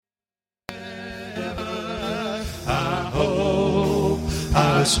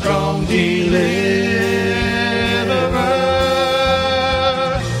our strong deliverer.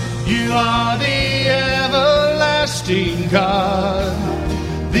 You are the everlasting God,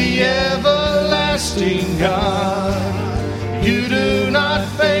 the everlasting God. You do not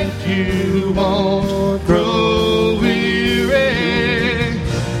faint, you won't grow weary.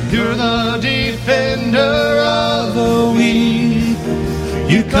 You're the defender of the weak.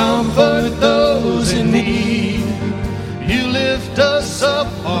 You comfort those in need. You lift us up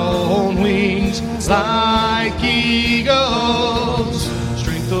on wings like eagles.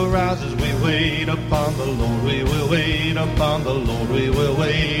 Strength arises, we wait upon the Lord. We will wait upon the Lord. We will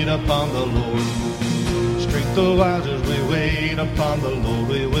wait upon the Lord. Strength arises, we wait upon the Lord.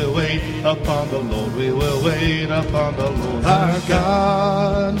 We will wait upon the Lord. We will wait upon the Lord. Our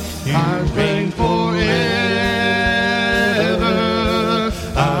God, our reign forever.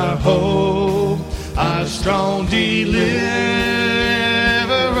 Our hope, our strong deliverer.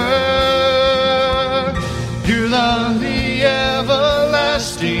 You're the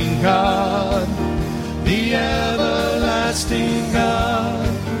everlasting God, the everlasting God.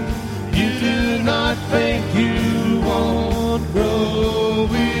 You do not faint, you won't grow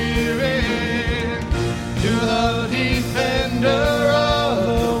weary. You're the defender of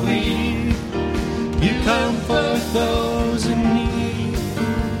the weak. You comfort those in need.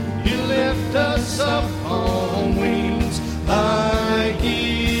 You lift us up on wings like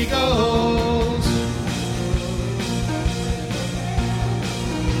eagles.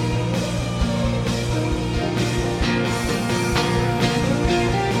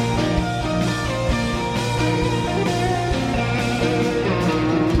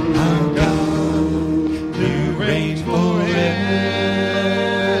 Our God, you reign forever.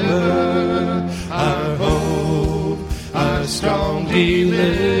 Our hope, our strong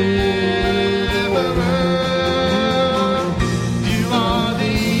deliverer. You are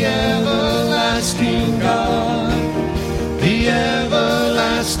the everlasting God, the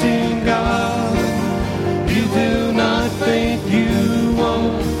everlasting God. You do not faint, you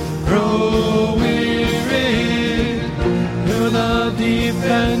won't grow weary. You're the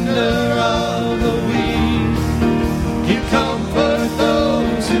defender of the weak. You comfort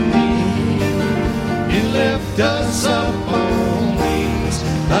those in need. You lift us up on wings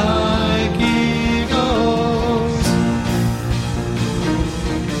like eagles.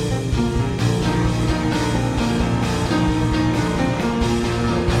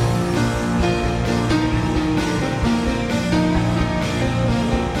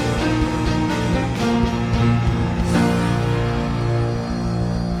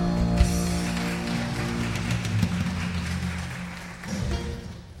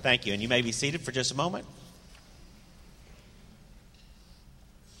 Thank you, and you may be seated for just a moment.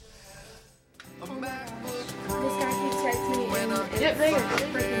 This guy keeps texting me and get bigger.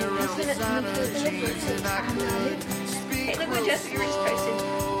 Hey, look what Jessica just posted.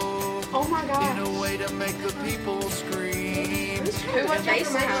 Oh my gosh. In a way to make the people scream. Who on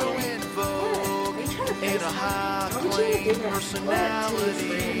Facebook? In a high-claim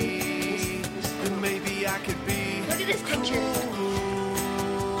personality. And maybe I could be. Look at this picture.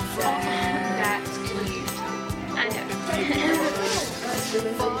 That's cute. I know.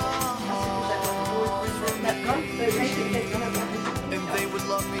 And they would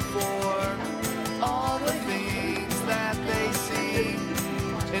love me for all the things that they see.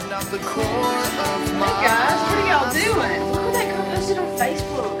 And not the core of my Hey guys, what are y'all doing? Look what that girl posted on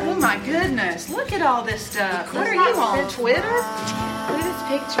Facebook. Oh my goodness, look at all this stuff. What are you on, Twitter? Look at this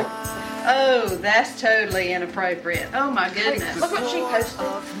picture. Oh, that's totally inappropriate. Oh my goodness. Look what she posted.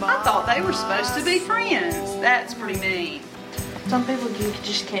 I thought they were supposed to be friends. That's pretty mean. Some people you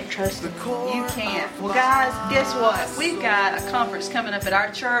just can't trust them. You can't. Well guys, guess what? We've got a conference coming up at our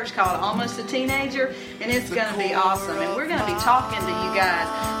church called Almost a Teenager, and it's going to be awesome. And we're going to be talking to you guys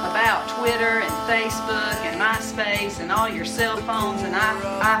about Twitter and Facebook and MySpace and all your cell phones and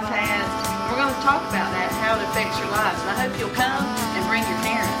iPads. We're going to talk about that and how it affects your lives. And I hope you'll come and bring your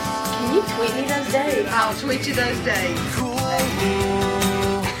parents. Can you tweet me those days? I'll tweet you those days.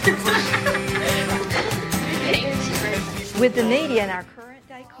 With the media and our current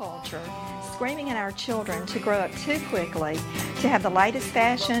day culture screaming at our children to grow up too quickly, to have the latest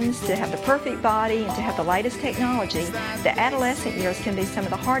fashions, to have the perfect body, and to have the latest technology, the adolescent years can be some of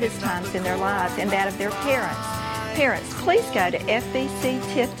the hardest times in their lives and that of their parents. Parents, please go to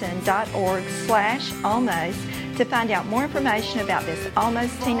fbctifton.org/almost to find out more information about this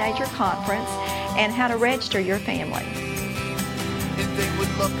Almost Teenager Conference and how to register your family. And they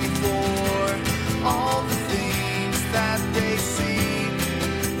would love me for all the things that they see,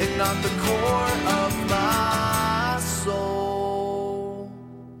 and not the core of my soul.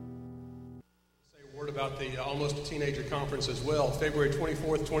 the Almost a Teenager Conference as well, February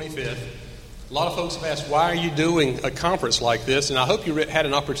 24th, 25th. A lot of folks have asked, why are you doing a conference like this? And I hope you had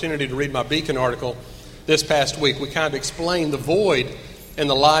an opportunity to read my Beacon article this past week. We kind of explained the void in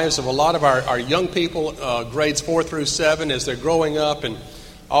the lives of a lot of our young people, grades 4 through 7, as they're growing up, and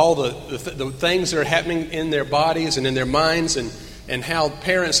all the things that are happening in their bodies and in their minds, and how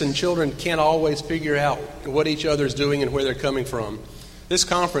parents and children can't always figure out what each other is doing and where they're coming from. This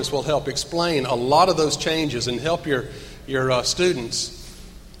conference will help explain a lot of those changes and help your students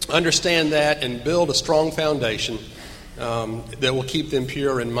understand that and build a strong foundation that will keep them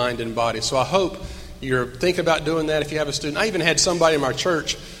pure in mind and body. So I hope you're thinking about doing that if you have a student. I even had somebody in my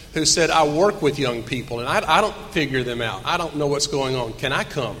church who said, I work with young people, and I don't figure them out. I don't know what's going on. Can I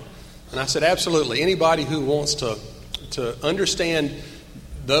come? And I said, absolutely. Anybody who wants to understand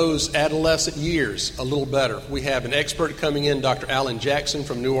those adolescent years a little better. We have an expert coming in, Dr. Alan Jackson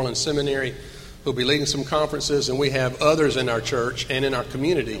from New Orleans Seminary, who'll be leading some conferences, and we have others in our church and in our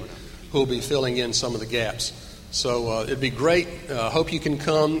community who'll be filling in some of the gaps. So it'd be great. Hope you can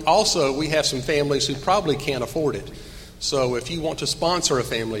come. Also, we have some families who probably can't afford it. So if you want to sponsor a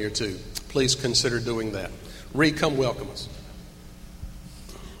family or two, please consider doing that. Reed, come welcome us.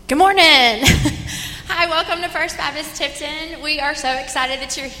 Good morning. Hi, welcome to First Baptist Tipton. We are so excited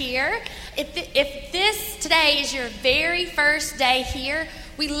that you're here. If this today is your very first day here,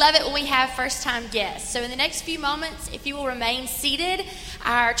 we love it when we have first-time guests. So in the next few moments, if you will remain seated,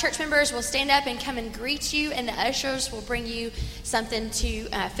 our church members will stand up and come and greet you, and the ushers will bring you something to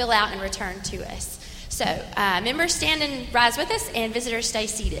fill out and return to us. So members, stand and rise with us, and visitors, stay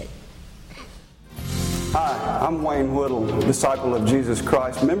seated. Hi, I'm Wayne Whittle, disciple of Jesus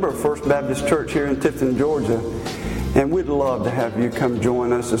Christ, member of First Baptist Church here in Tifton, Georgia, and we'd love to have you come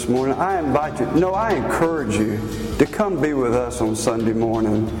join us this morning. I encourage you to come be with us on Sunday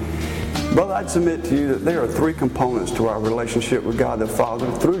morning. Brother, I'd submit to you that there are 3 components to our relationship with God the Father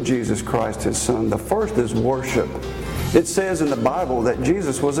through Jesus Christ, His Son. The first is worship. It says in the Bible that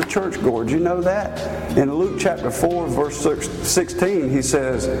Jesus was a churchgoer. Do you know that? In Luke chapter 4, verse 16, he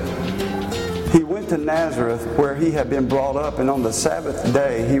says, he went to Nazareth where he had been brought up, and on the Sabbath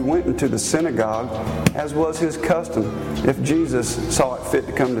day he went into the synagogue, as was his custom. If Jesus saw it fit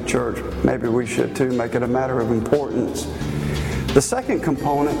to come to church, maybe we should too, make it a matter of importance. The second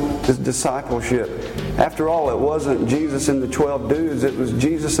component is discipleship. After all, it wasn't Jesus and the 12 dudes, it was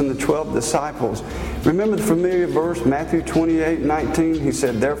Jesus and the 12 disciples. Remember the familiar verse, Matthew 28:19? He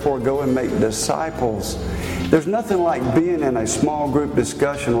said, therefore go and make disciples. There's nothing like being in a small group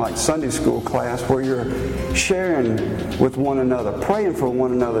discussion like Sunday school class where you're sharing with one another, praying for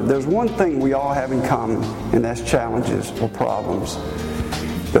one another. There's one thing we all have in common, and that's challenges or problems.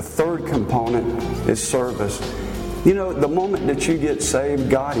 The third component is service. You know, the moment that you get saved,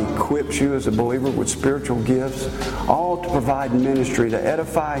 God equips you as a believer with spiritual gifts, all to provide ministry, to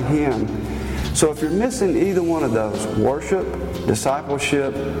edify Him. So if you're missing either one of those, worship,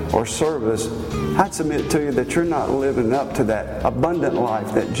 discipleship, or service, I'd submit to you that you're not living up to that abundant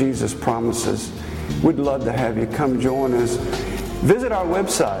life that Jesus promises. We'd love to have you come join us. Visit our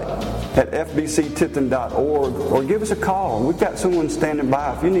website at fbctipton.org or give us a call. We've got someone standing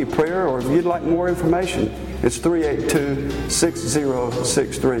by. If you need prayer or if you'd like more information, it's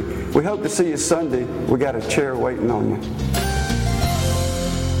 382-6063. We hope to see you Sunday. We got a chair waiting on you.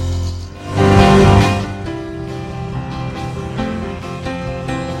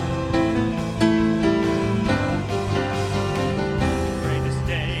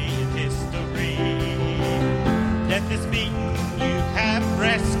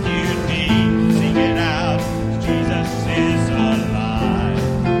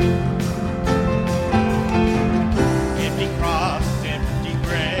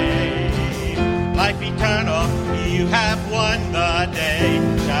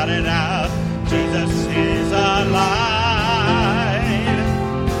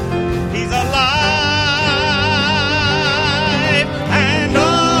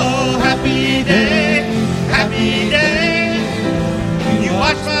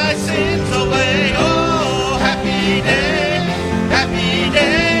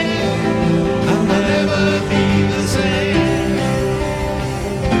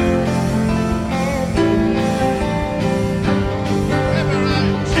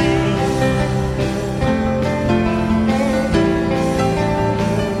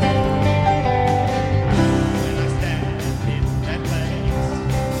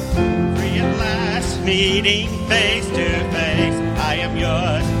 Meeting face to face, I am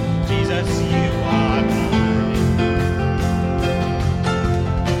yours, Jesus, you are mine.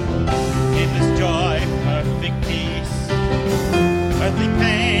 In this joy, perfect peace, earthly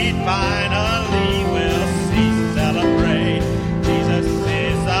pain finally will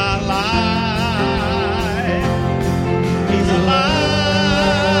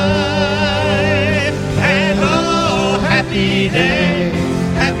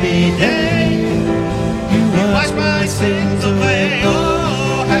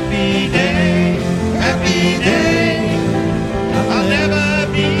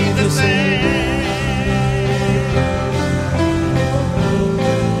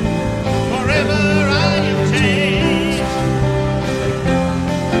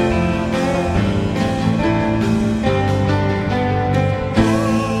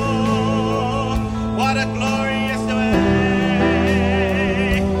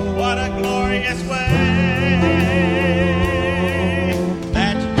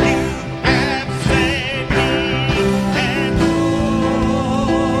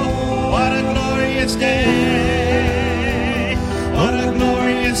glorious day. What a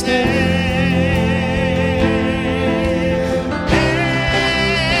glorious day.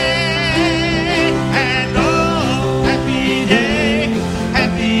 And oh, happy day,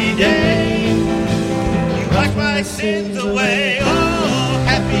 happy day. You wash my sins away. Oh,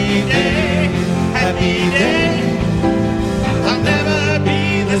 happy day, happy day. I'll never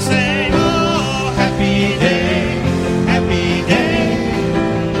be the same. Oh, happy day, happy day.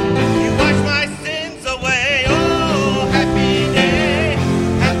 You wash my sins away. Oh, happy day,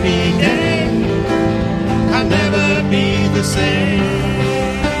 happy day. I'll never be the same.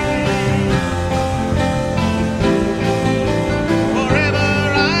 Forever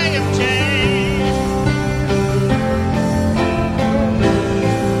I am changed.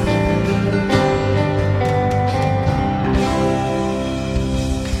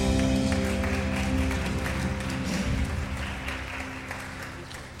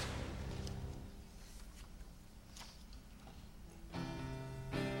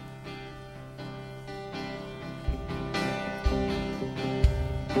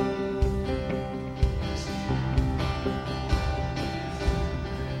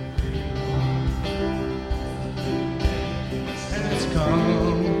 Has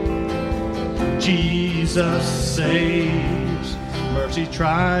come. Jesus saves. Mercy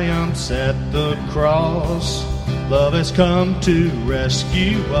triumphs at the cross. Love has come to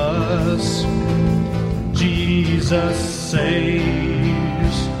rescue us. Jesus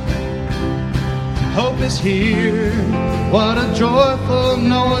saves. Hope is here. What a joyful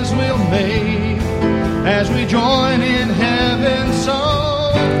noise we'll make as we join in heaven's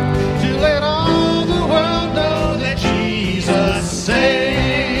song to let all the world know that Jesus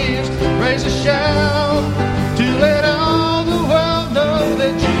saves. Raise a shout to let all the world know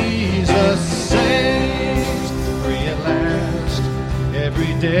that Jesus saves. Free at last,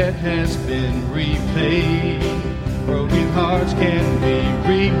 every debt has been repaid. Broken hearts can be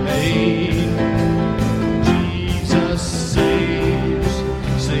remade. Jesus saves.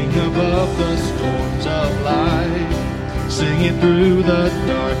 Sing above the storms of life. Sing it through the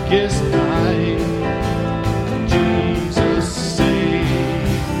darkest night. Jesus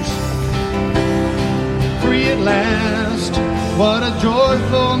saves. Free at last, what a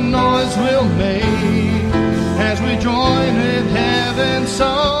joyful noise we'll make as we join with heaven's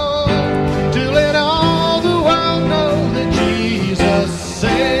song to let all the world know that Jesus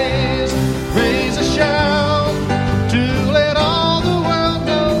saves. Raise a shout to let all the world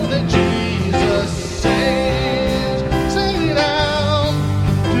know that Jesus saves. Sing it out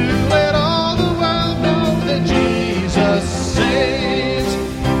to let all the world know that Jesus saves.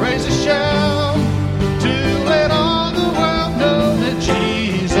 Raise a shout to let all the world know that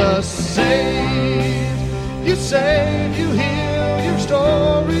Jesus saves. You save, you heal, your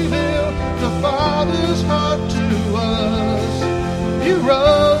story reveal the Father's heart to us. You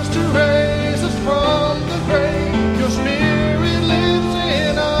rose to raise us from the grave. Your Spirit lives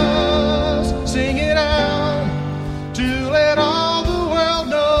in us. Sing it out to let all the world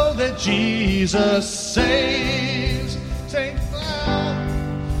know that Jesus saves. Sing it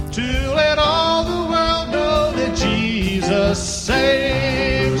loud to let all the world know that Jesus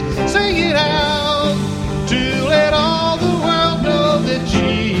saves. Sing it out to let all the world know that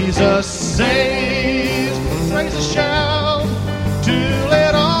Jesus saves. Raise a shout to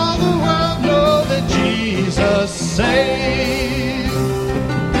let all the world know that Jesus saves.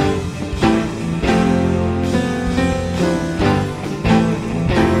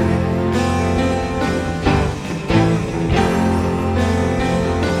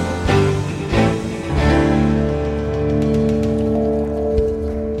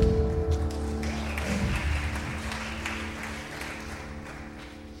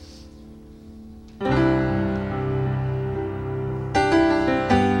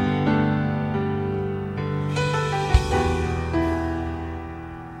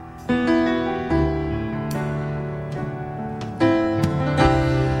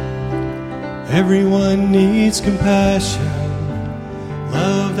 Everyone needs compassion,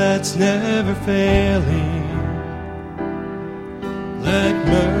 love that's never failing. Let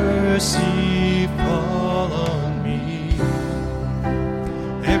mercy fall on me.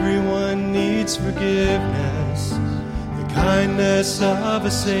 Everyone needs forgiveness, the kindness of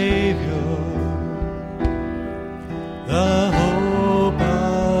a Savior, the hope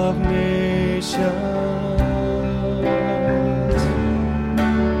of nations.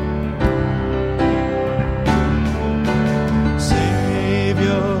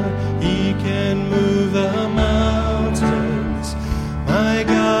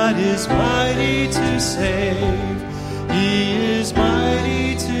 Mighty to save, He is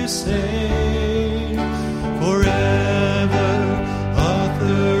mighty to save.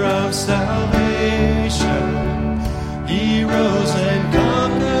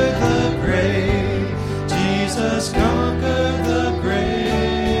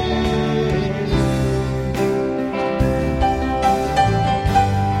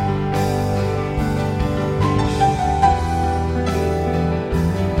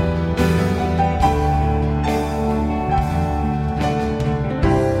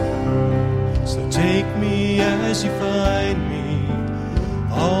 as you find me,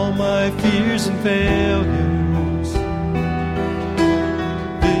 all my fears and failures.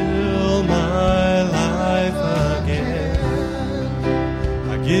 Fill my life again.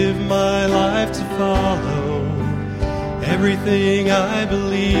 I give my life to follow everything I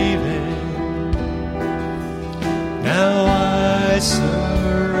believe in. Now I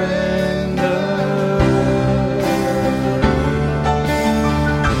surrender.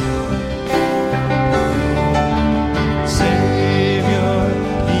 Savior,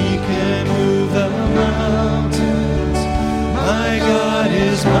 He can move the mountains. My God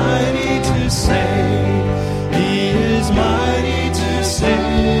is mighty to save. He is mighty to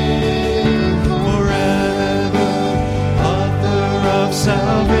save. Forever, author of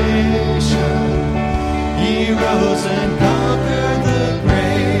salvation. He rose and conquered the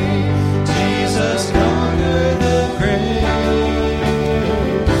grave. Jesus conquered the grave.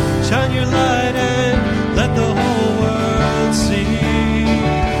 Shine your light and let the whole world see.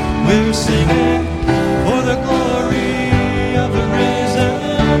 We're singing for the glory of the risen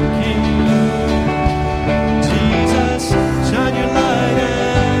King. Jesus, shine your light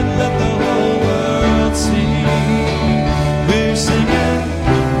and let the whole world see. We're singing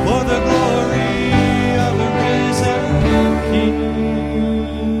for the glory of the risen King.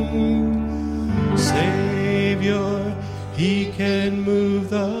 Savior, He can move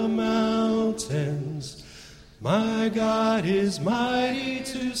the mountains. My God is mighty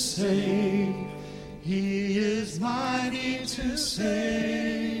to save. He is mighty to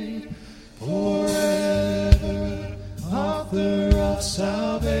save. Forever, author of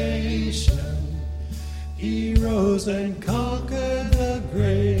salvation. He rose and conquered the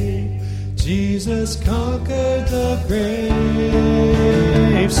grave. Jesus conquered the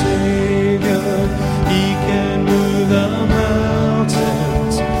grave. Savior, He can move the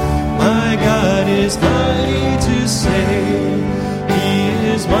mountains. My God is mighty to save. He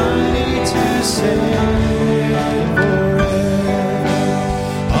is mighty to save. Forever,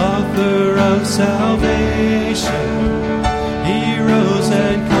 author of salvation. He rose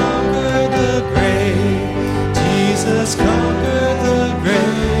and conquered the grave. Jesus conquered the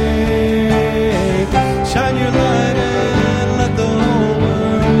grave. Shine your light and let the whole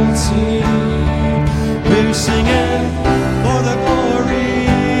world see. We're singing for the glory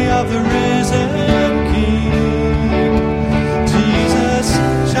of the risen King. Jesus,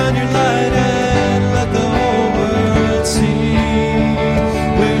 shine your light and let the whole world see.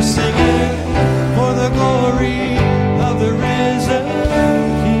 We're singing for the glory of the risen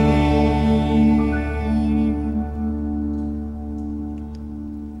King.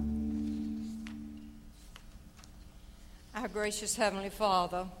 Our gracious Heavenly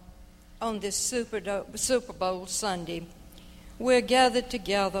Father, on this Super Bowl Sunday, we're gathered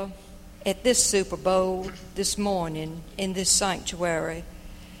together at this Super Bowl this morning in this sanctuary.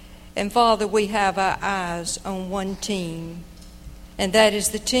 And Father, we have our eyes on one team, and that is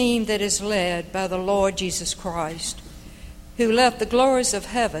the team that is led by the Lord Jesus Christ, who left the glories of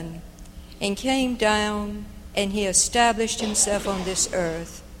heaven and came down, and He established Himself on this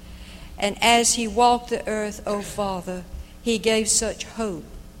earth. And as He walked the earth, O Father, He gave such hope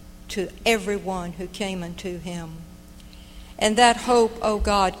to everyone who came unto Him. And that hope, O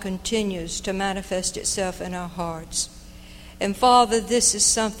God, continues to manifest itself in our hearts. And Father, this is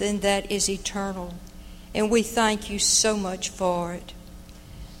something that is eternal, and we thank You so much for it.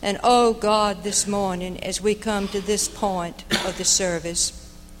 And oh God, this morning, as we come to this point of the service,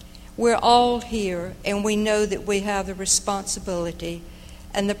 we're all here, and we know that we have the responsibility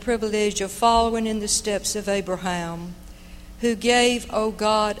and the privilege of following in the steps of Abraham, who gave, O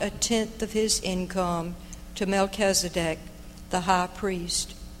God, 1/10 of his income to Melchizedek, the high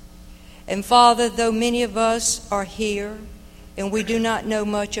priest. And Father, though many of us are here and we do not know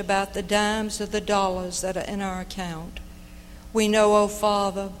much about the dimes or the dollars that are in our account, we know, O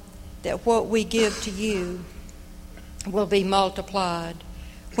Father, that what we give to You will be multiplied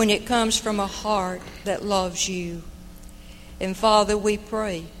when it comes from a heart that loves You. And Father, we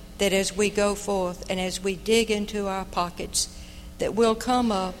pray that as we go forth and as we dig into our pockets, that we'll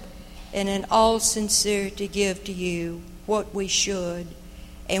come up and in all sincerity give to You what we should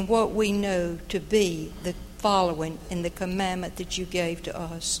and what we know to be the following in the commandment that You gave to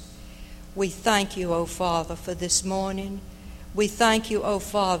us. We thank You, O Father, for this morning. We thank You, O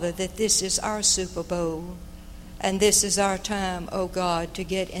Father, that this is our Super Bowl, and this is our time, O God, to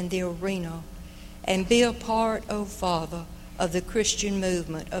get in the arena and be a part, O Father, of the Christian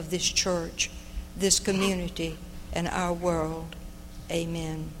movement of this church, this community, and our world.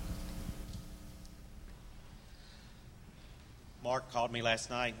 Amen. Mark called me last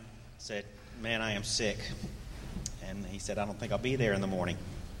night and said, "Man, I am sick." And he said, I don't think I'll be there in the morning.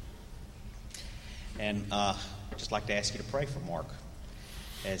 And I'd just like to ask you to pray for Mark,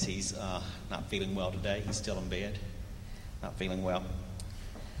 as he's not feeling well today. He's still in bed, not feeling well.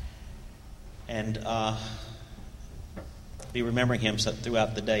 And be remembering him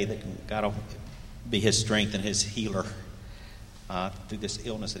throughout the day, that God will be his strength and his healer through this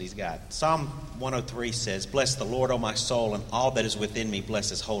illness that he's got. Psalm 103 says, "Bless the Lord, O my soul, and all that is within me, bless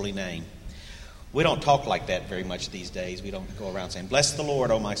his holy name." We don't talk like that very much these days. We don't go around saying, "Bless the Lord,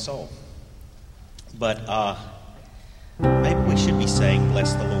 O my soul." But maybe we should be saying,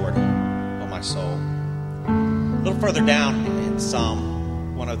 "Bless the Lord, O my soul." A little further down in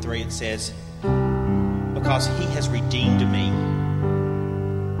Psalm 103 it says, "Because he has redeemed me,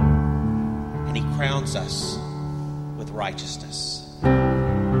 and he crowns us with righteousness."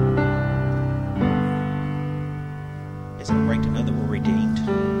 Isn't it great to know that we're redeemed?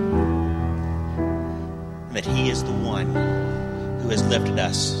 And that he is the one who has lifted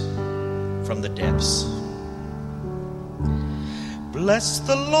us from the depths. Bless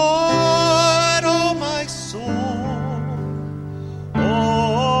the Lord, oh my soul,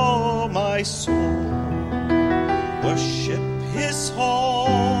 oh my soul, worship his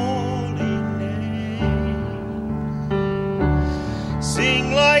holy name.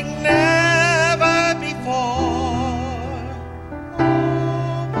 Sing like never before,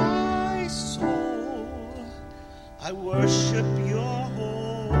 oh my soul, I worship your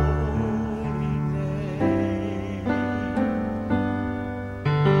holy name.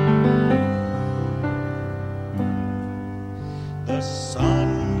 The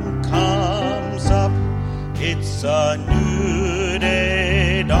sun comes up, it's a new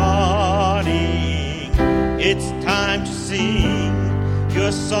day dawning. It's time to sing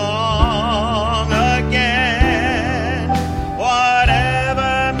your song again.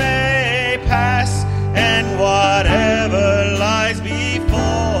 Whatever may pass and whatever lies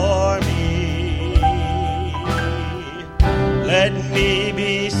before me, let me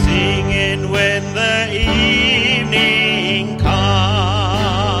be singing when the evening comes.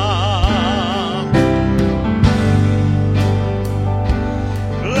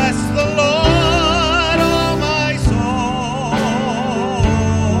 Bless the Lord, oh my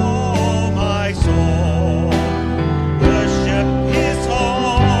soul, worship his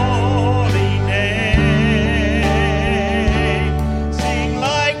holy name. Sing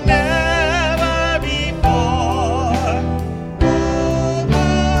like never before, oh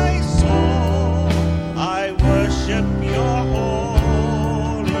my soul, I worship your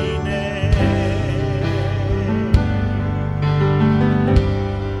holy name.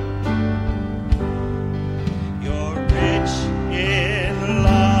 You're rich in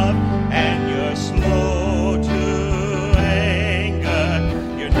love and you're slow to anger.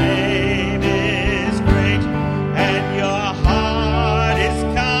 Your name is great and your heart is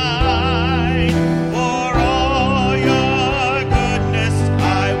kind. For all your goodness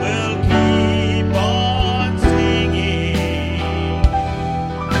I will keep on singing.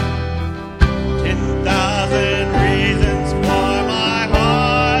 10,000 reasons for my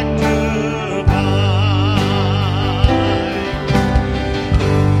heart to find.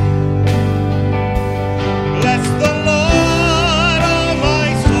 Bless the Lord, oh my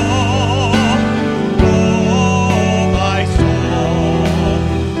soul,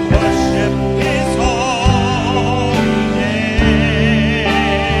 worship his holy name.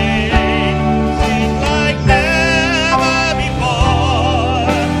 Sing like never before,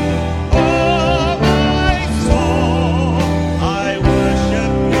 oh my soul, I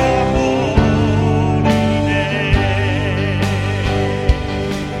worship your holy name.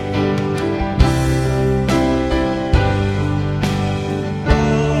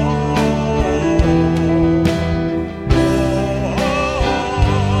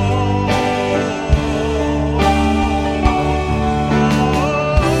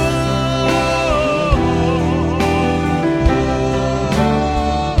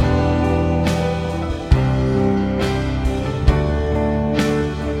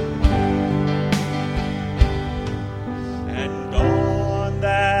 And on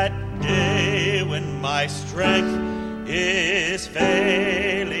that day when my strength is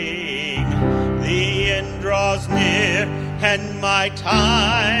failing, the end draws near and my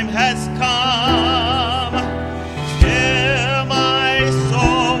time has come. Still my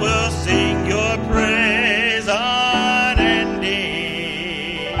soul will sing your praise unending.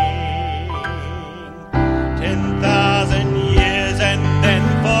 10,000 years and then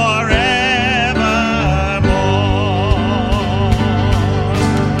forevermore.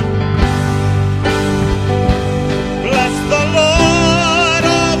 Bless the Lord,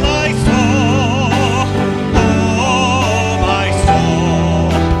 oh my soul, oh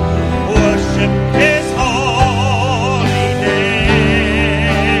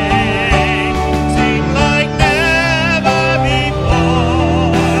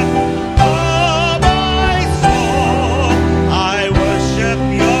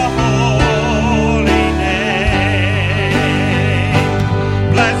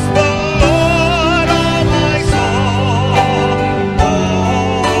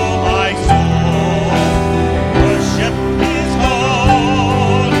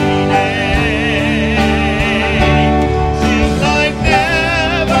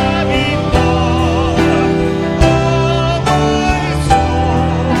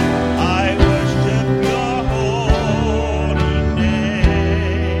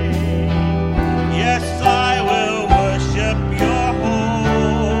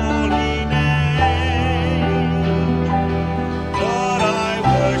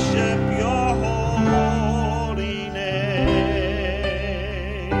worship your holy name.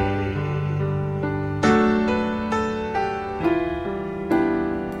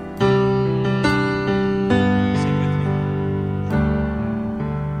 Sing with me.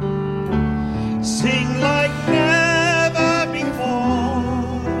 Sing like never before,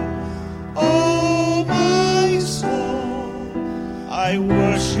 oh my soul, I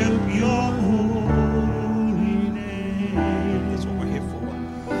worship your holy name. That's what we're here for.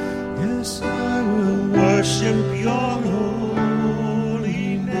 Yes, I will worship your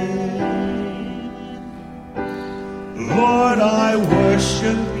holy name. Lord, I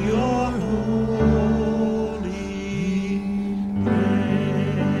worship your holy name.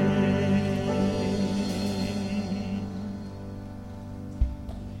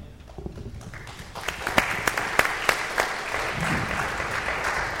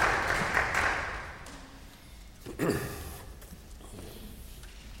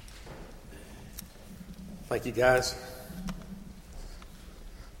 Thank you, guys.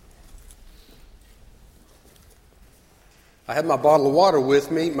 I have my bottle of water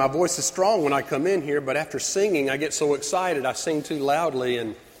with me. My voice is strong when I come in here, but after singing, I get so excited. I sing too loudly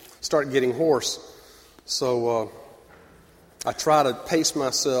and start getting hoarse. So I try to pace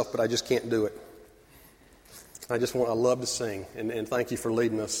myself, but I just can't do it. I love to sing, and thank you for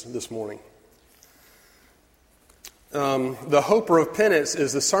leading us this morning. The Hoper of Penance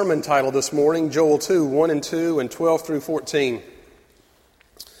is the sermon title this morning, Joel 2, 1 and 2, and 12 through 14.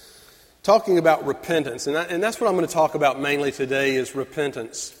 Talking about repentance, and that's what I'm going to talk about mainly today is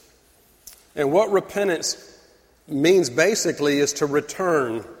repentance. And what repentance means basically is to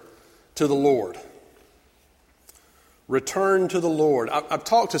return to the Lord. Return to the Lord. I've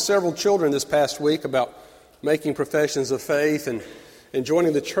talked to several children this past week about making professions of faith and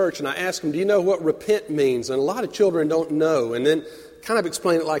joining the church, and I asked them, do you know what repent means? And a lot of children don't know. And then kind of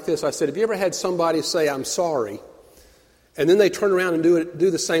explain it like this. I said, have you ever had somebody say, I'm sorry? And then they turn around and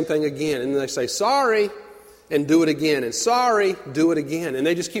do the same thing again. And then they say, sorry, and do it again. And sorry, do it again. And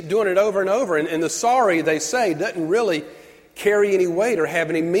they just keep doing it over and over. And the sorry they say doesn't really carry any weight or have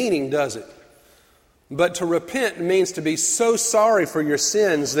any meaning, does it? But to repent means to be so sorry for your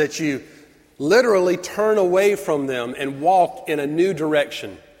sins that you literally turn away from them and walk in a new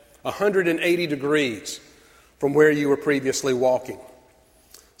direction, 180 degrees from where you were previously walking.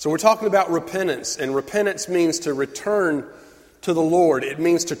 So we're talking about repentance, and repentance means to return to the Lord. It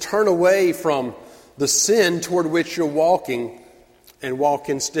means to turn away from the sin toward which you're walking and walk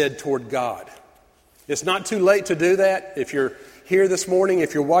instead toward God. It's not too late to do that. If you're here this morning,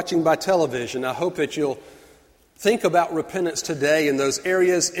 if you're watching by television, I hope that you'll think about repentance today in those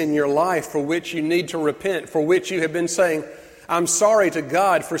areas in your life for which you need to repent, for which you have been saying, I'm sorry to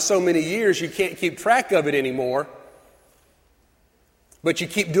God for so many years you can't keep track of it anymore. But you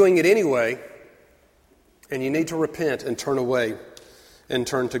keep doing it anyway, and you need to repent and turn away and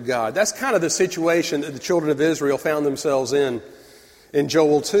turn to God. That's kind of the situation that the children of Israel found themselves in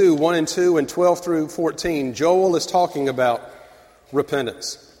Joel 2, 1 and 2, and 12 through 14. Joel is talking about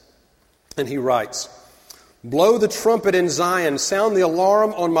repentance. And he writes, blow the trumpet in Zion, sound the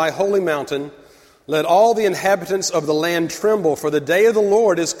alarm on my holy mountain. Let all the inhabitants of the land tremble, for the day of the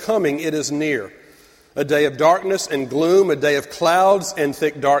Lord is coming, it is near. A day of darkness and gloom, a day of clouds and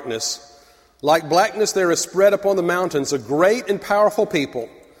thick darkness. Like blackness there is spread upon the mountains a great and powerful people.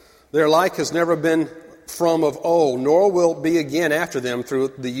 Their like has never been from of old, nor will be again after them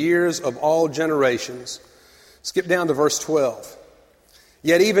through the years of all generations. Skip down to verse 12.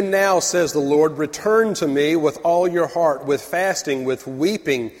 Yet even now, says the Lord, return to me with all your heart, with fasting, with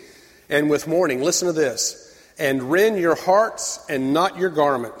weeping, and with mourning. Listen to this. And rend your hearts and not your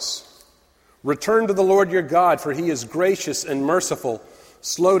garments. Return to the Lord your God, for he is gracious and merciful,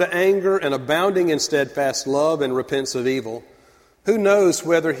 slow to anger and abounding in steadfast love, and repents of evil. Who knows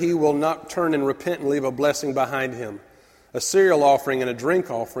whether he will not turn and repent and leave a blessing behind him, a cereal offering and a drink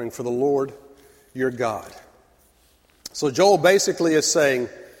offering for the Lord your God. So Joel basically is saying,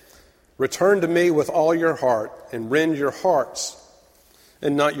 return to me with all your heart and rend your hearts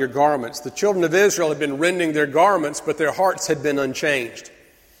and not your garments. The children of Israel had been rending their garments, but their hearts had been unchanged.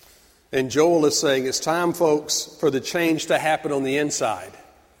 And Joel is saying it's time, folks, for the change to happen on the inside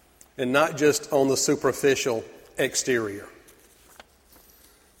and not just on the superficial exterior.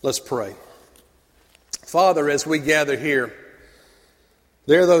 Let's pray. Father, as we gather here,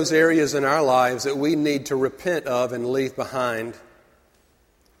 there are those areas in our lives that we need to repent of and leave behind.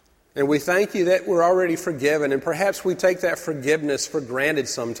 And we thank you that we're already forgiven, and perhaps we take that forgiveness for granted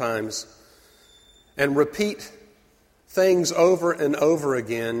sometimes and repeat things over and over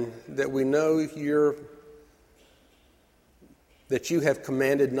again that we know you're that you have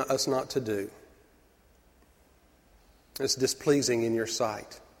commanded us not to do. It's displeasing in your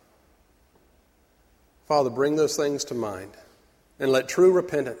sight. Father, bring those things to mind and let true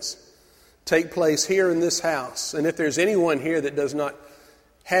repentance take place here in this house. And if there's anyone here that does not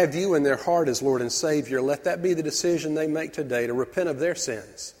have you in their heart as Lord and Savior, let that be the decision they make today, to repent of their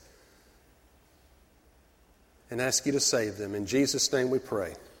sins and ask you to save them. In Jesus' name we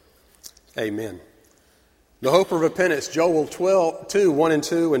pray. Amen. The hope of repentance, Joel 2, 1 and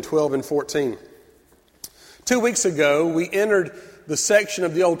 2, and 12 and 14. 2 weeks ago, we entered the section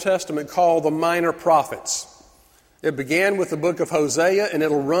of the Old Testament called the Minor Prophets. It began with the book of Hosea, and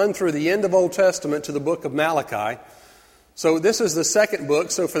it'll run through the end of Old Testament to the book of Malachi. So this is the second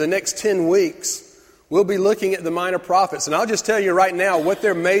book, so for the next 10 weeks, we'll be looking at the Minor Prophets. And I'll just tell you right now what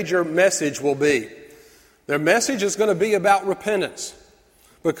their major message will be. Their message is going to be about repentance,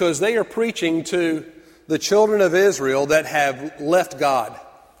 because they are preaching to the children of Israel that have left God.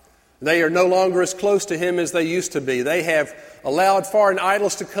 They are no longer as close to Him as they used to be. They have allowed foreign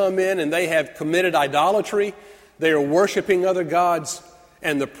idols to come in, and they have committed idolatry. They are worshiping other gods,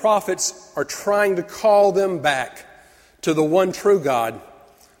 and the prophets are trying to call them back to the one true God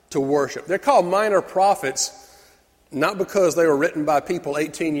to worship. They're called minor prophets, not because they were written by people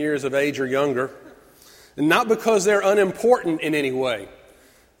 18 years of age or younger, and not because they're unimportant in any way.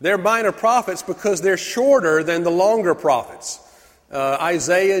 They're minor prophets because they're shorter than the longer prophets.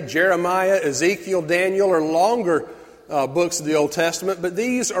 Isaiah, Jeremiah, Ezekiel, Daniel are longer books of the Old Testament, but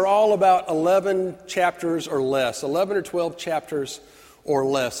these are all about 11 chapters or less, 11 or 12 chapters or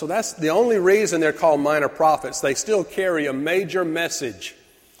less. So that's the only reason they're called minor prophets. They still carry a major message,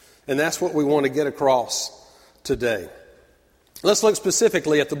 and that's what we want to get across today. Let's look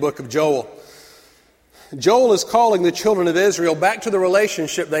specifically at the book of Joel. Joel is calling the children of Israel back to the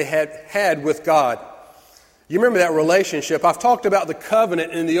relationship they had with God. You remember that relationship. I've talked about the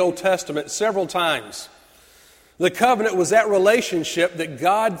covenant in the Old Testament several times. The covenant was that relationship that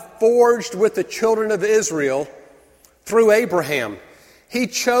God forged with the children of Israel through Abraham. He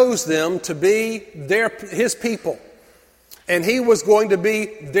chose them to be His people, and He was going to be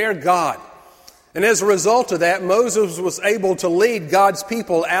their God. And as a result of that, Moses was able to lead God's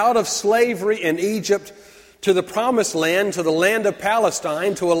people out of slavery in Egypt to the promised land, to the land of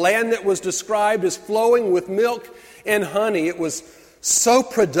Palestine, to a land that was described as flowing with milk and honey. It was so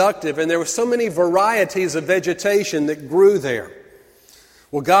productive, and there were so many varieties of vegetation that grew there.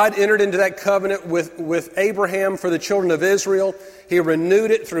 Well, God entered into that covenant with Abraham for the children of Israel. He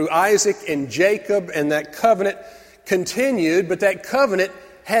renewed it through Isaac and Jacob, and that covenant continued, but that covenant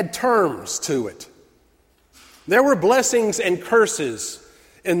had terms to it. There were blessings and curses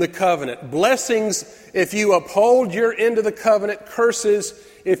in the covenant. Blessings if you uphold your end of the covenant, curses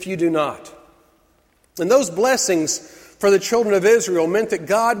if you do not. And those blessings for the children of Israel meant that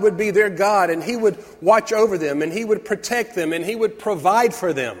God would be their God, and He would watch over them, and He would protect them, and He would provide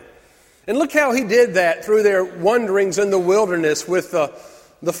for them. And look how He did that through their wanderings in the wilderness with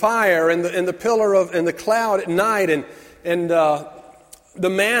the fire and the pillar and the cloud at night, and the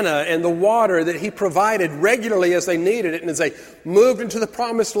manna and the water that He provided regularly as they needed it. And as they moved into the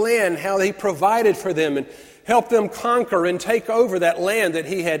promised land, how He provided for them and helped them conquer and take over that land that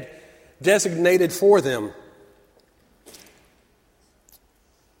He had designated for them.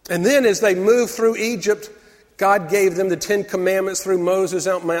 And then as they moved through Egypt, God gave them the 10 Commandments through Moses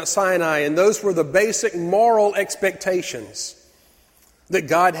out Mount Sinai. And those were the basic moral expectations that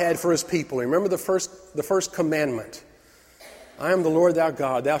God had for His people. Remember the first commandment. I am the Lord thy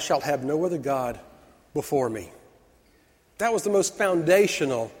God. Thou shalt have no other God before me. That was the most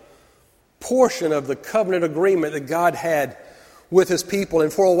foundational portion of the covenant agreement that God had with His people.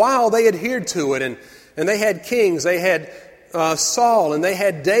 And for a while they adhered to it. And they had kings. They had Saul, and they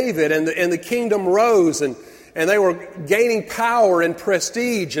had David, and the kingdom rose. And they were gaining power and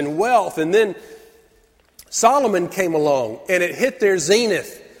prestige and wealth. And then Solomon came along, and it hit their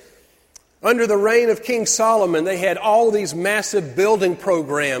zenith. Under the reign of King Solomon, they had all these massive building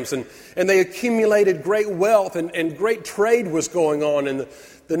programs, and they accumulated great wealth, and great trade was going on, and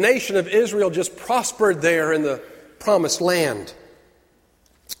the nation of Israel just prospered there in the promised land.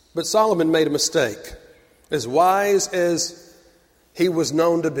 But Solomon made a mistake. As wise as he was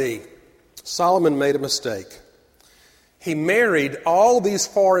known to be, Solomon made a mistake. He married all these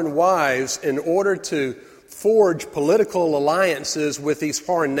foreign wives in order to forge political alliances with these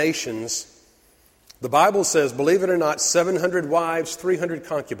foreign nations. The Bible says, believe it or not, 700 wives, 300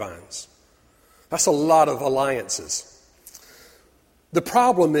 concubines. That's a lot of alliances. The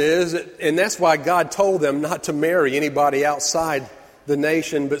problem is, and that's why God told them not to marry anybody outside the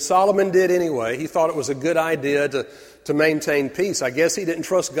nation, but Solomon did anyway. He thought it was a good idea to maintain peace. I guess he didn't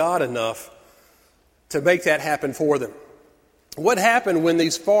trust God enough to make that happen for them. What happened when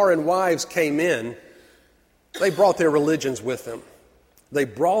these foreign wives came in? They brought their religions with them. They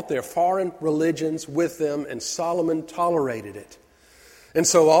brought their foreign religions with them, and Solomon tolerated it. And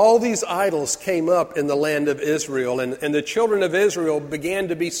so all these idols came up in the land of Israel, and the children of Israel began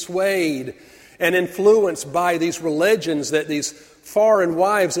to be swayed and influenced by these religions that these foreign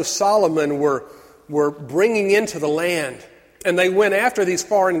wives of Solomon were bringing into the land. And they went after these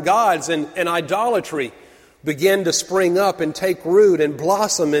foreign gods, and idolatry began to spring up and take root and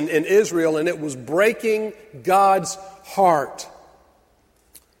blossom in Israel, and it was breaking God's heart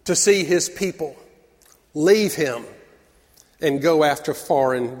to see his people leave him and go after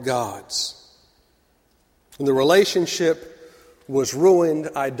foreign gods. And the relationship was ruined.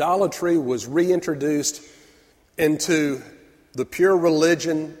 Idolatry was reintroduced into the pure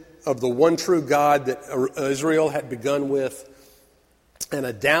religion of the one true God that Israel had begun with, and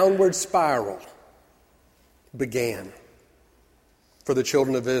a downward spiral began for the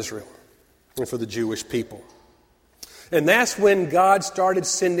children of Israel and for the Jewish people. And that's when God started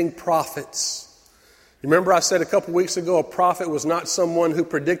sending prophets. Remember I said a couple weeks ago, a prophet was not someone who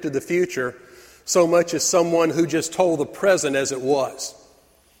predicted the future so much as someone who just told the present as it was.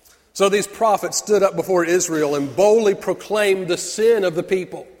 So these prophets stood up before Israel and boldly proclaimed the sin of the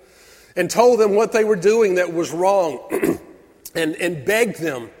people and told them what they were doing that was wrong and begged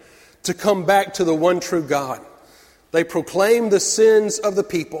them to come back to the one true God. They proclaimed the sins of the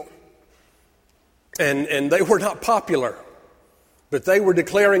people. And they were not popular, but they were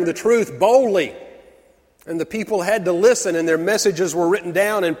declaring the truth boldly. And the people had to listen, and their messages were written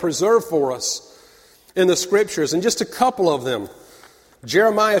down and preserved for us in the Scriptures. And just a couple of them.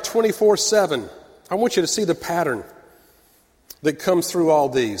 Jeremiah 24:7. I want you to see the pattern that comes through all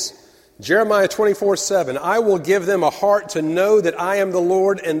these. Jeremiah 24:7. I will give them a heart to know that I am the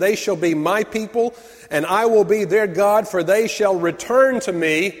Lord, and they shall be my people, and I will be their God, for they shall return to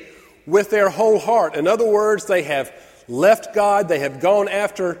me with their whole heart. In other words, they have left God, they have gone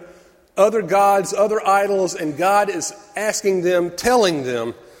after other gods, other idols, and God is asking them, telling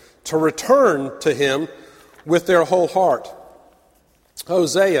them to return to Him with their whole heart.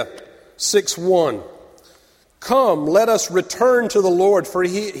 Hosea 6:1. Come, let us return to the Lord, for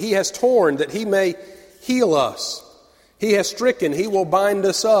he has torn that He may heal us. He has stricken, He will bind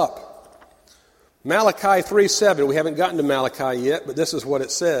us up. Malachi 3:7. We haven't gotten to Malachi yet, but this is what it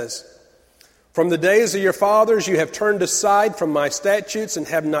says. From the days of your fathers you have turned aside from my statutes and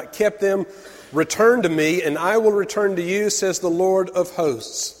have not kept them. Return to me, and I will return to you, says the Lord of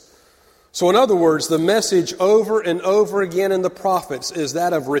hosts. So in other words, the message over and over again in the prophets is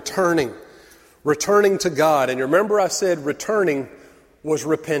that of returning to God. And remember I said returning was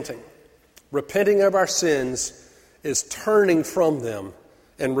repenting. Repenting of our sins is turning from them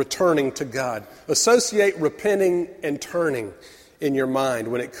and returning to God. Associate repenting and turning in your mind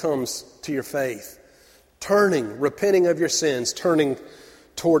when it comes to your faith. Turning, repenting of your sins, turning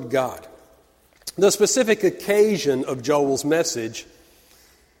toward God. The specific occasion of Joel's message,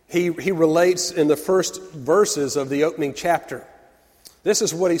 he relates in the first verses of the opening chapter. This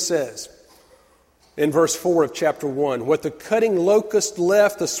is what he says in verse 4 of chapter 1. What the cutting locust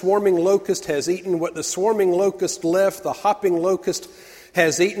left, the swarming locust has eaten. What the swarming locust left, the hopping locust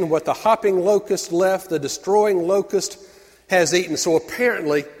has eaten. What the hopping locust left, the destroying locust has eaten. So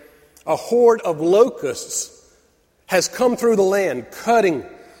apparently, a horde of locusts has come through the land, cutting,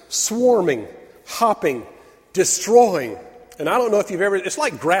 swarming, hopping, destroying. And I don't know if you've ever, it's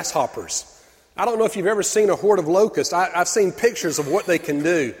like grasshoppers. I don't know if you've ever seen a horde of locusts. I've seen pictures of what they can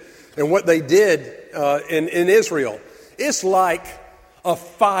do and what they did in Israel. It's like a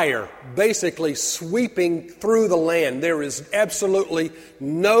fire basically sweeping through the land. There is absolutely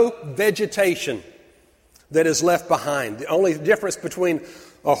no vegetation that is left behind. The only difference between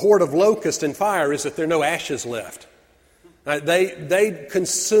a horde of locusts and fire is that there are no ashes left. They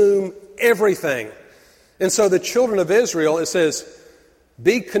consume everything. And so the children of Israel, it says,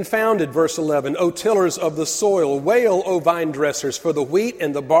 be confounded, verse 11, O tillers of the soil, wail, O vine dressers, for the wheat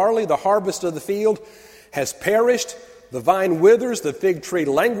and the barley, the harvest of the field, has perished. The vine withers, the fig tree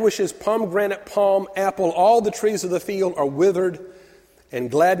languishes, pomegranate, palm, apple, all the trees of the field are withered, and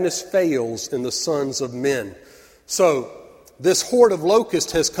gladness fails in the sons of men. So, this horde of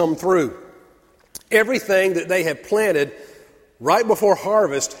locusts has come through. Everything that they have planted right before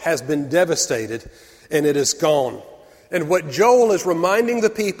harvest has been devastated, and it is gone. And what Joel is reminding the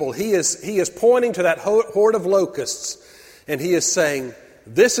people, he is pointing to that horde of locusts, and he is saying,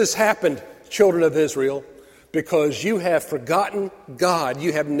 this has happened, children of Israel, because you have forgotten God.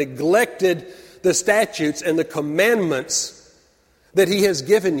 You have neglected the statutes and the commandments that He has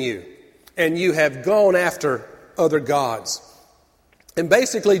given you, and you have gone after other gods. And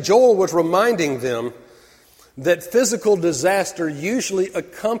basically, Joel was reminding them that physical disaster usually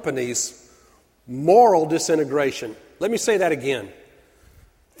accompanies moral disintegration. Let me say that again.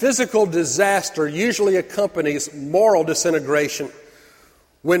 Physical disaster usually accompanies moral disintegration.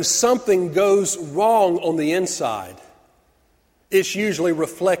 When something goes wrong on the inside, it's usually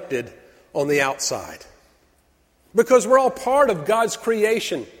reflected on the outside. Because we're all part of God's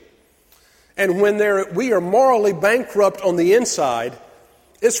creation. And when we are morally bankrupt on the inside,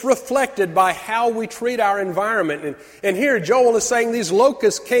 it's reflected by how we treat our environment. And here Joel is saying these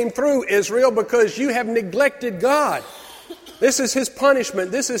locusts came through Israel because you have neglected God. This is His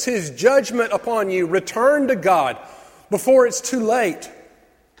punishment. This is His judgment upon you. Return to God before it's too late.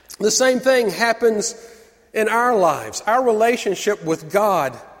 The same thing happens in our lives. Our relationship with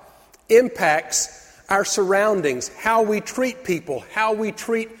God impacts our surroundings, how we treat people, how we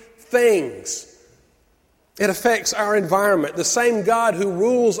treat things. It affects our environment. The same God who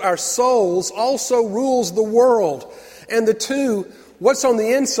rules our souls also rules the world. And the two, what's on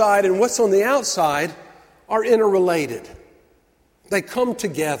the inside and what's on the outside, are interrelated. They come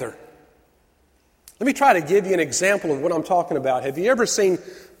together. Let me try to give you an example of what I'm talking about. Have you ever seen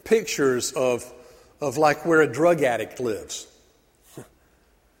pictures of like where a drug addict lives?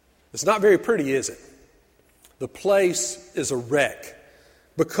 It's not very pretty, is it? The place is a wreck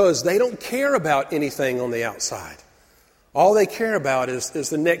because they don't care about anything on the outside. All they care about is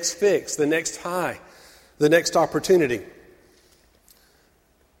the next fix, the next high, the next opportunity.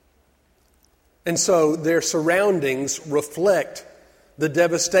 And so their surroundings reflect the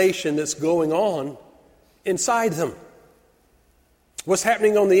devastation that's going on inside them. What's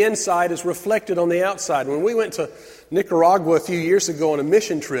happening on the inside is reflected on the outside. When we went to Nicaragua a few years ago on a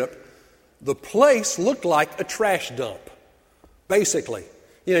mission trip, the place looked like a trash dump, basically.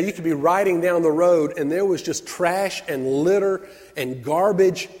 You know, you could be riding down the road and there was just trash and litter and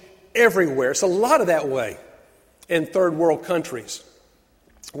garbage everywhere. It's a lot of that way in third world countries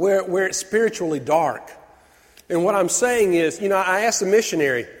where it's spiritually dark. And what I'm saying is, I asked the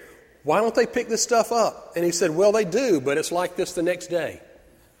missionary, why don't they pick this stuff up? And he said, well, they do, but it's like this the next day.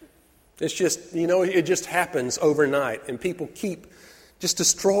 It's just, it just happens overnight. And people keep just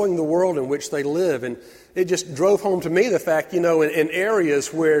destroying the world in which they live. And it just drove home to me the fact, in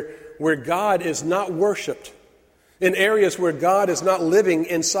areas where God is not worshiped, in areas where God is not living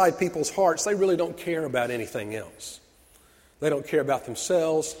inside people's hearts, they really don't care about anything else. They don't care about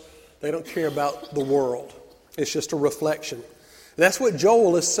themselves. They don't care about the world. It's just a reflection. And that's what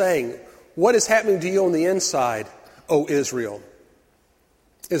Joel is saying. What is happening to you on the inside, O Israel,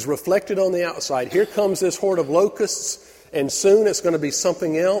 is reflected on the outside. Here comes this horde of locusts, and soon it's going to be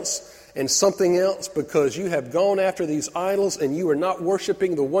something else and something else because you have gone after these idols and you are not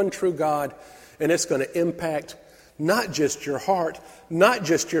worshiping the one true God, and it's going to impact not just your heart, not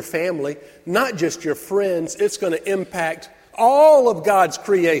just your family, not just your friends. It's going to impact all of God's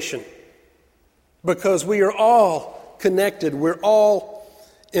creation because we are all connected. We're all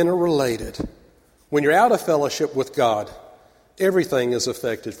interrelated. When you're out of fellowship with God, everything is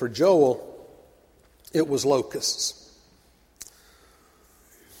affected. For Joel, it was locusts.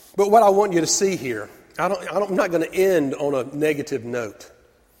 But what I want you to see here, I'm not going to end on a negative note,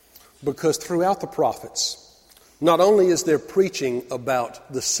 because throughout the prophets, not only is there preaching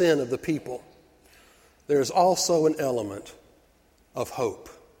about the sin of the people, there's also an element of hope.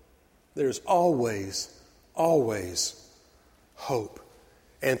 There's always hope.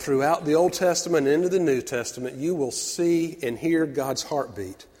 And throughout the Old Testament and into the New Testament, you will see and hear God's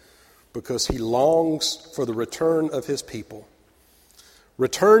heartbeat because He longs for the return of His people.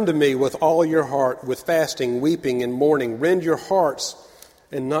 Return to me with all your heart, with fasting, weeping, and mourning. Rend your hearts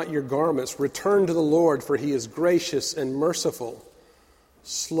and not your garments. Return to the Lord, for He is gracious and merciful,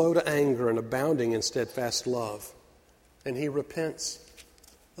 slow to anger and abounding in steadfast love. And He repents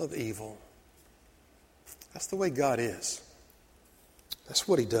of evil. That's the way God is. That's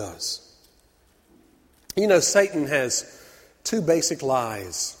what He does. Satan has two basic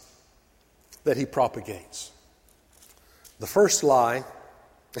lies that he propagates. The first lie,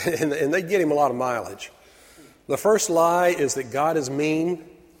 and they get him a lot of mileage. The first lie is that God is mean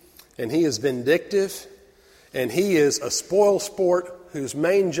and He is vindictive and He is a spoil sport whose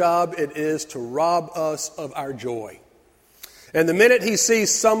main job it is to rob us of our joy. And the minute he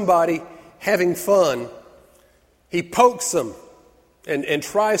sees somebody having fun, he pokes them and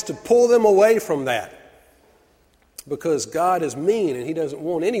tries to pull them away from that. Because God is mean and He doesn't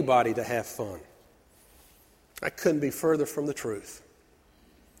want anybody to have fun. That couldn't be further from the truth.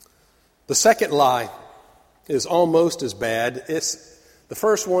 The second lie is almost as bad. The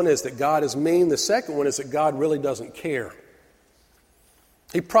first one is that God is mean. The second one is that God really doesn't care.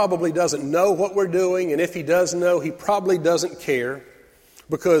 He probably doesn't know what we're doing, and if He does know, He probably doesn't care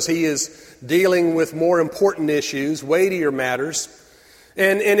because He is dealing with more important issues, weightier matters.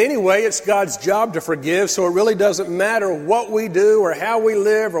 And anyway, it's God's job to forgive, so it really doesn't matter what we do or how we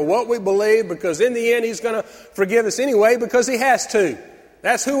live or what we believe, because in the end He's going to forgive us anyway because He has to.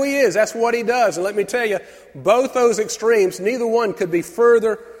 That's who He is. That's what He does. And let me tell you, both those extremes, neither one could be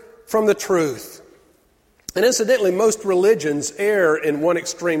further from the truth. And incidentally, most religions err in one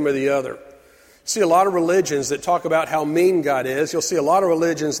extreme or the other. See a lot of religions that talk about how mean God is. You'll see a lot of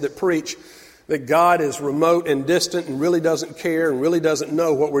religions that preach that God is remote and distant and really doesn't care and really doesn't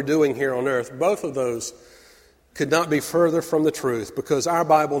know what we're doing here on earth. Both of those could not be further from the truth, because our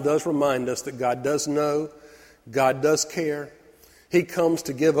Bible does remind us that God does know, God does care. He comes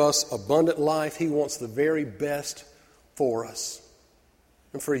to give us abundant life. He wants the very best for us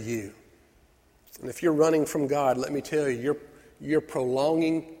and for you. And if you're running from God, let me tell you, you're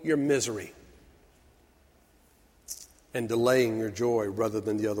prolonging your misery and delaying your joy rather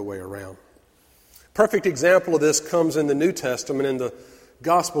than the other way around. Perfect example of this comes in the New Testament in the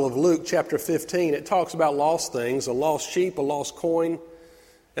Gospel of Luke, chapter 15. It talks about lost things, a lost sheep, a lost coin,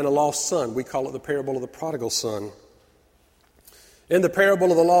 and a lost son. We call it the parable of the prodigal son. In the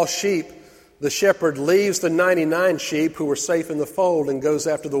parable of the lost sheep, the shepherd leaves the 99 sheep who were safe in the fold and goes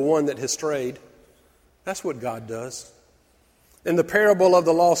after the one that has strayed. That's what God does. In the parable of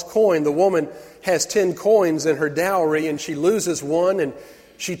the lost coin, the woman has 10 coins in her dowry and she loses one and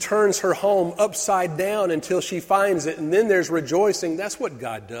she turns her home upside down until she finds it, and then there's rejoicing. That's what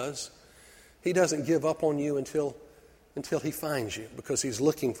God does. He doesn't give up on you until He finds you, because He's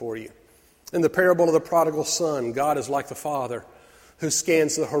looking for you. In the parable of the prodigal son, God is like the father who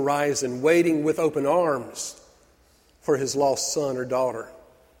scans the horizon, waiting with open arms for his lost son or daughter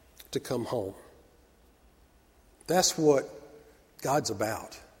to come home. That's what God's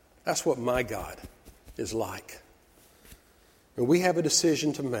about. That's what my God is like. And we have a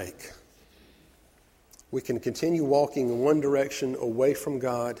decision to make. We can continue walking in one direction away from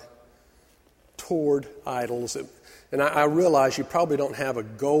God toward idols. And I realize you probably don't have a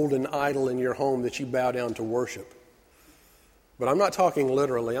golden idol in your home that you bow down to worship. But I'm not talking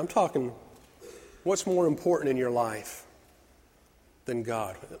literally. I'm talking what's more important in your life than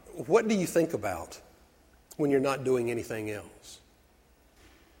God. What do you think about when you're not doing anything else?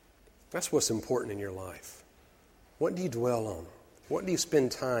 That's what's important in your life. What do you dwell on? What do you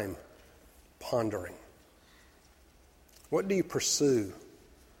spend time pondering? What do you pursue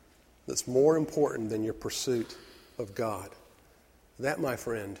that's more important than your pursuit of God? That, my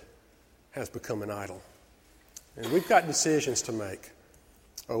friend, has become an idol. And we've got decisions to make.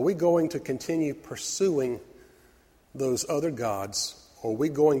 Are we going to continue pursuing those other gods, or are we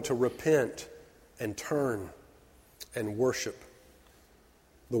going to repent and turn and worship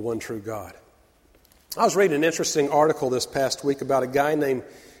the one true God? I was reading an interesting article this past week about a guy named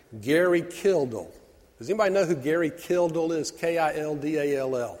Gary Kildall. Does anybody know who Gary Kildall is?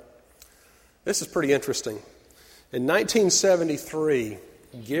 Kildall. This is pretty interesting. In 1973,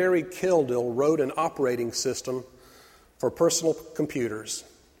 Gary Kildall wrote an operating system for personal computers,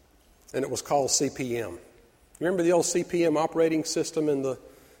 and it was called CP/M. You remember the old CP/M operating system in the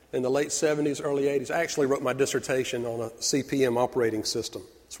late 70s, early 80s? I actually wrote my dissertation on a CP/M operating system.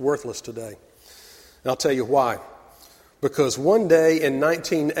 It's worthless today. And I'll tell you why. Because one day in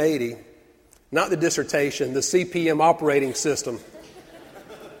 1980, not the dissertation, the CP/M operating system.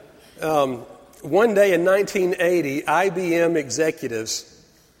 One day in 1980, IBM executives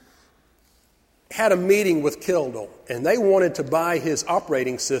had a meeting with Kildall, and they wanted to buy his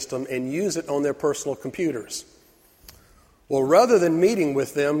operating system and use it on their personal computers. Well, rather than meeting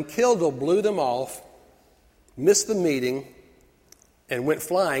with them, Kildall blew them off, missed the meeting, and went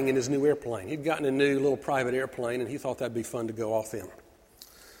flying in his new airplane. He'd gotten a new little private airplane, and he thought that'd be fun to go off in.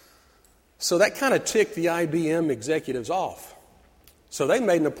 So that kind of ticked the IBM executives off. So they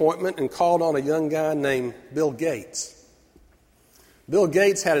made an appointment and called on a young guy named Bill Gates. Bill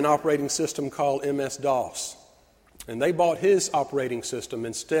Gates had an operating system called MS-DOS, and they bought his operating system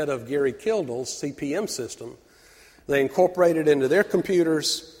instead of Gary Kildall's CP/M system. They incorporated it into their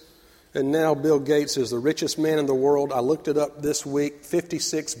computers, and now Bill Gates is the richest man in the world. I looked it up this week,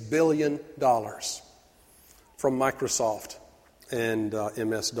 $56 billion from Microsoft and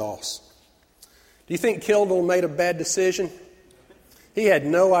MS-DOS. Do you think Kildall made a bad decision? He had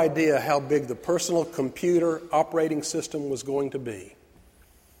no idea how big the personal computer operating system was going to be.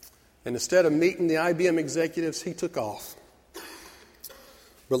 And instead of meeting the IBM executives, he took off.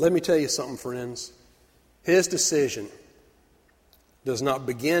 But let me tell you something, friends. His decision does not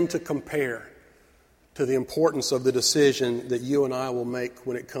begin to compare to the importance of the decision that you and I will make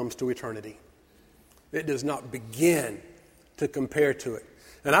when it comes to eternity. It does not begin to compare to it.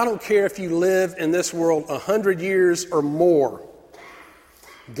 And I don't care if you live in this world 100 years or more.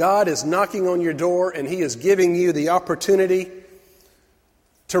 God is knocking on your door and He is giving you the opportunity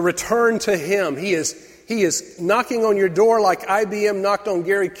to return to Him. He is knocking on your door like IBM knocked on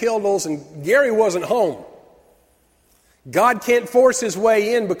Gary Kildall's, and Gary wasn't home. God can't force His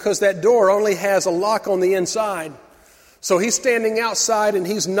way in because that door only has a lock on the inside. So He's standing outside and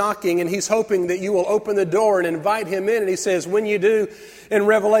He's knocking and He's hoping that you will open the door and invite Him in. And He says, when you do, in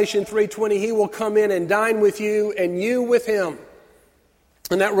Revelation 3:20, He will come in and dine with you and you with Him.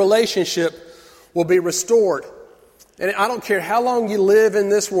 And that relationship will be restored. And I don't care how long you live in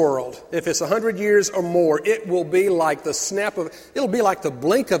this world, if it's 100 years or more, it will be like it'll be like the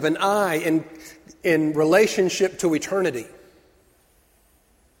blink of an eye in relationship to eternity.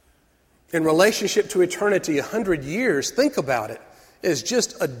 In relationship to eternity, 100 years, think about it, is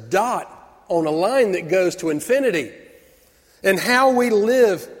just a dot on a line that goes to infinity. And how we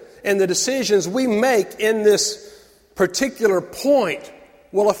live and the decisions we make in this particular point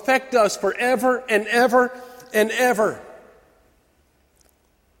will affect us forever and ever and ever.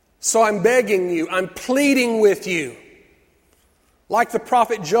 So I'm begging you, I'm pleading with you. Like the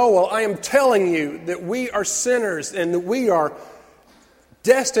prophet Joel, I am telling you that we are sinners and that we are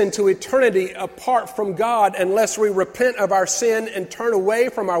destined to eternity apart from God unless we repent of our sin and turn away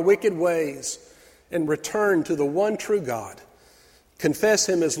from our wicked ways and return to the one true God. Confess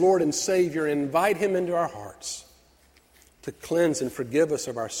Him as Lord and Savior and invite Him into our hearts to cleanse and forgive us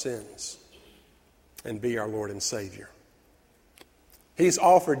of our sins and be our Lord and Savior. He's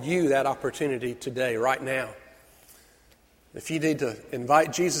offered you that opportunity today, right now. If you need to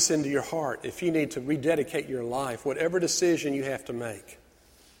invite Jesus into your heart, if you need to rededicate your life, whatever decision you have to make,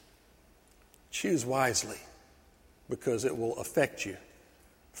 choose wisely, because it will affect you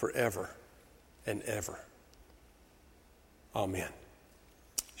forever and ever. Amen.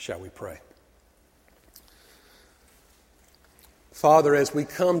 Shall we pray? Father, as we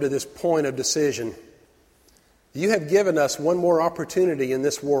come to this point of decision, You have given us one more opportunity in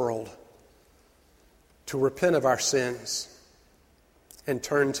this world to repent of our sins and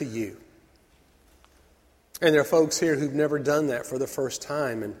turn to You. And there are folks here who've never done that for the first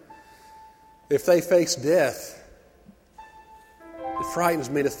time, and if they face death, it frightens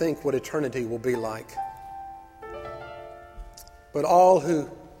me to think what eternity will be like. But all who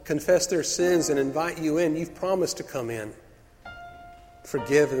confess their sins and invite You in, You've promised to come in,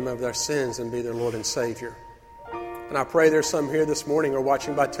 forgive them of their sins, and be their Lord and Savior. And I pray there's some here this morning or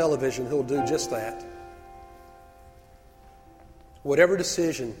watching by television who'll do just that. Whatever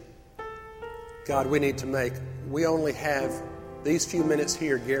decision, God, we need to make, we only have these few minutes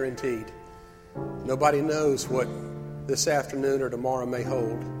here guaranteed. Nobody knows what this afternoon or tomorrow may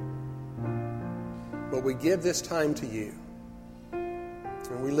hold. But we give this time to You,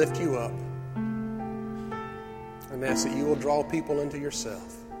 and we lift You up and ask that You will draw people into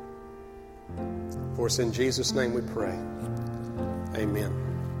Yourself. For it's in Jesus' name we pray. Amen.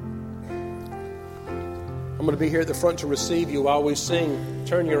 I'm going to be here at the front to receive you while we sing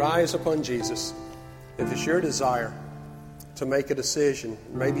Turn Your Eyes Upon Jesus. If it's your desire to make a decision,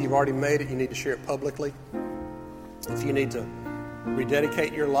 maybe you've already made it, you need to share it publicly. If you need to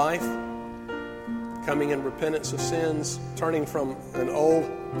rededicate your life, coming in repentance of sins, turning from an old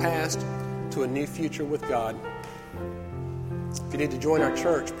past to a new future with God. If you need to join our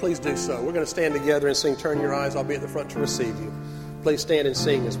church, please do so. We're going to stand together and sing Turn Your Eyes. I'll be at the front to receive you. Please stand and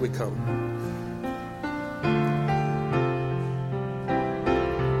sing as we come.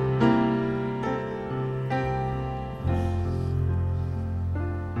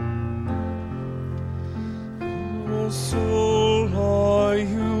 Soul, are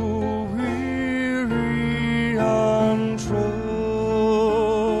you weary and troubled?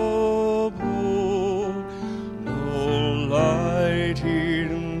 No light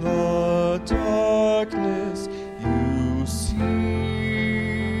in the darkness you see.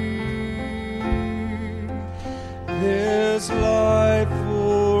 There's light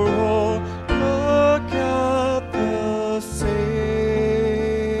for all. Look at the Savior.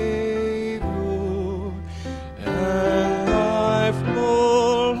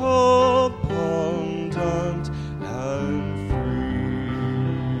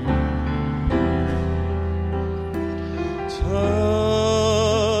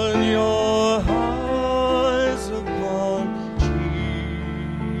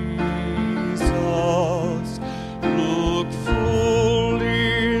 Look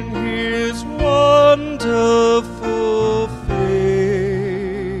fully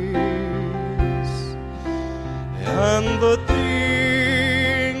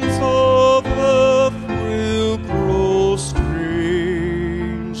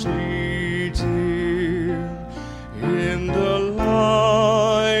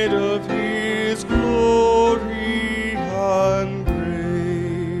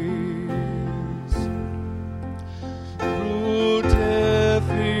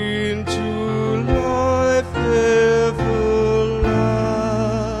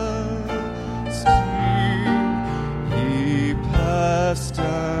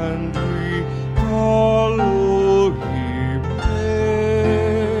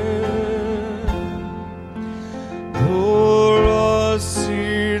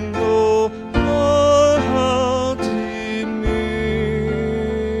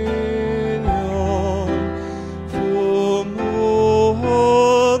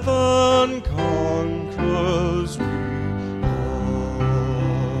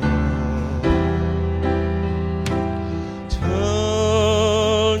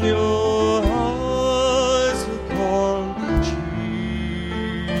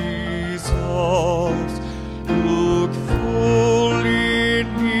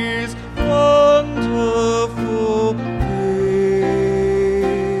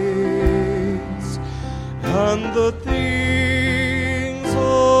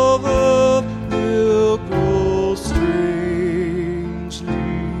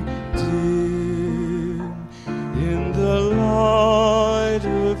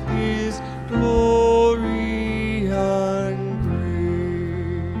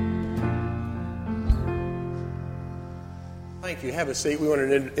Thank you. Have a seat. We want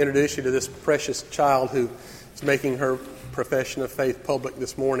to introduce you to this precious child who is making her profession of faith public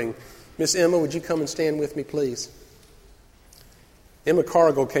this morning. Miss Emma, would you come and stand with me, please? Emma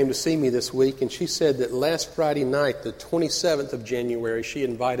Cargill came to see me this week, and she said that last Friday night, the 27th of January, she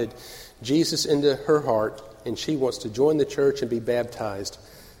invited Jesus into her heart, and she wants to join the church and be baptized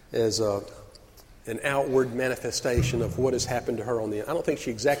as an outward manifestation of what has happened to her on the... I don't think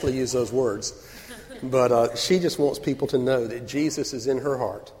she exactly used those words, but she just wants people to know that Jesus is in her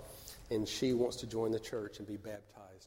heart, and she wants to join the church and be baptized.